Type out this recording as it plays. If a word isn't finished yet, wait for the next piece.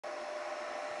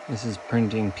This is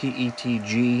printing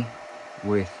PETG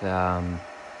with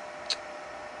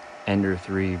Ender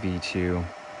 3 V2.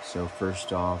 So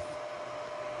first off,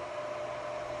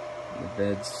 the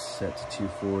bed's set to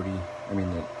 240. I mean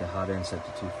the hot end set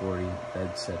to 240,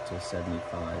 bed set to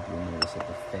 75. You'll notice that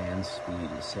the fan speed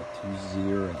is set to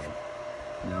 0.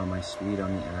 Now my speed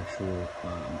on the actual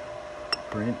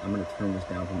print, I'm gonna turn this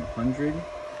down from 100.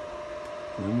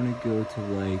 And I'm gonna go to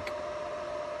like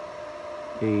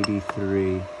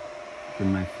 83 for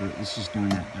my first. It's just doing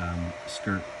that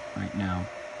skirt right now.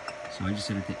 So I just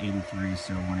set it to 83,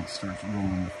 so when it starts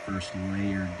rolling the first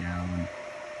layer down,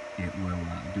 it will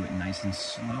do it nice and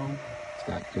slow. It's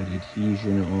got good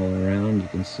adhesion all around. You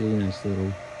can see nice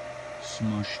little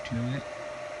smush to it.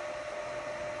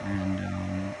 And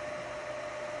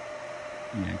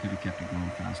yeah, I could have kept it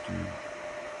going faster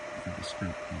for the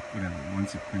skirt, but whatever.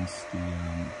 Once it prints the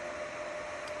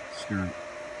skirt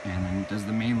and then does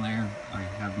the main layer, I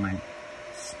have my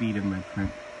speed of my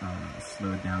print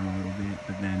slowed down a little bit,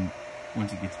 but then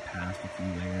once it gets past a few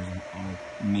layers, I'll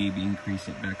maybe increase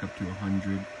it back up to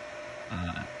 100.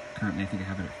 Currently I think I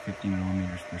have it at 50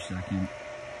 millimeters per second,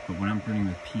 but when I'm printing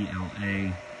with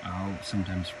PLA, I'll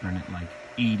sometimes print at like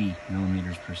 80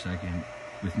 millimeters per second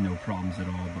with no problems at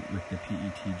all. But with the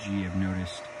PETG, I've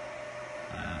noticed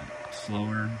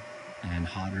slower and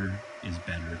hotter is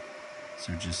better.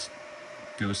 So just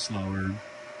go slower,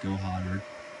 go hotter,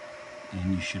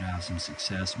 and you should have some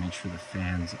success. Make sure the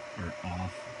fans are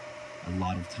off. A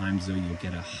lot of times though, you'll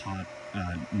get a hot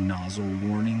nozzle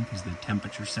warning because the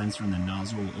temperature sensor in the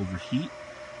nozzle will overheat.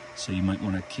 So you might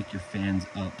want to kick your fans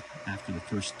up after the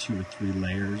first 2 or 3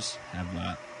 layers have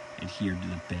adhered to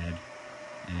the bed,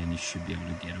 and you should be able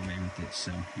to get away with it.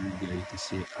 So here we go, you can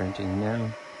see it printing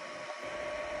now.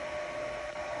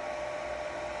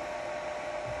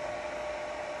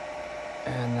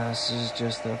 And this is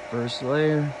just the first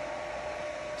layer.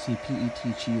 See,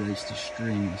 PETG likes to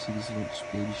string. You see these little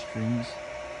baby strings?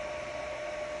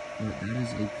 But that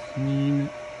is a clean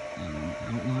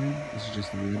outline. This is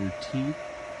just the letter T.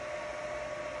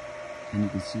 And you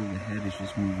can see the head is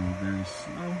just moving very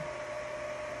slow.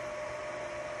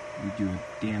 You do a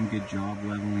damn good job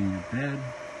leveling your bed,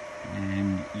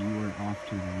 and you are off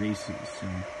to the races. So,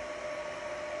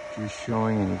 just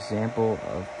showing an example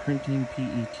of printing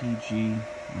PETG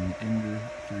on Ender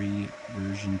 3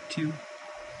 version 2.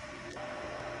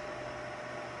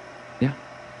 Yeah.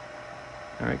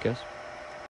 All right, guys.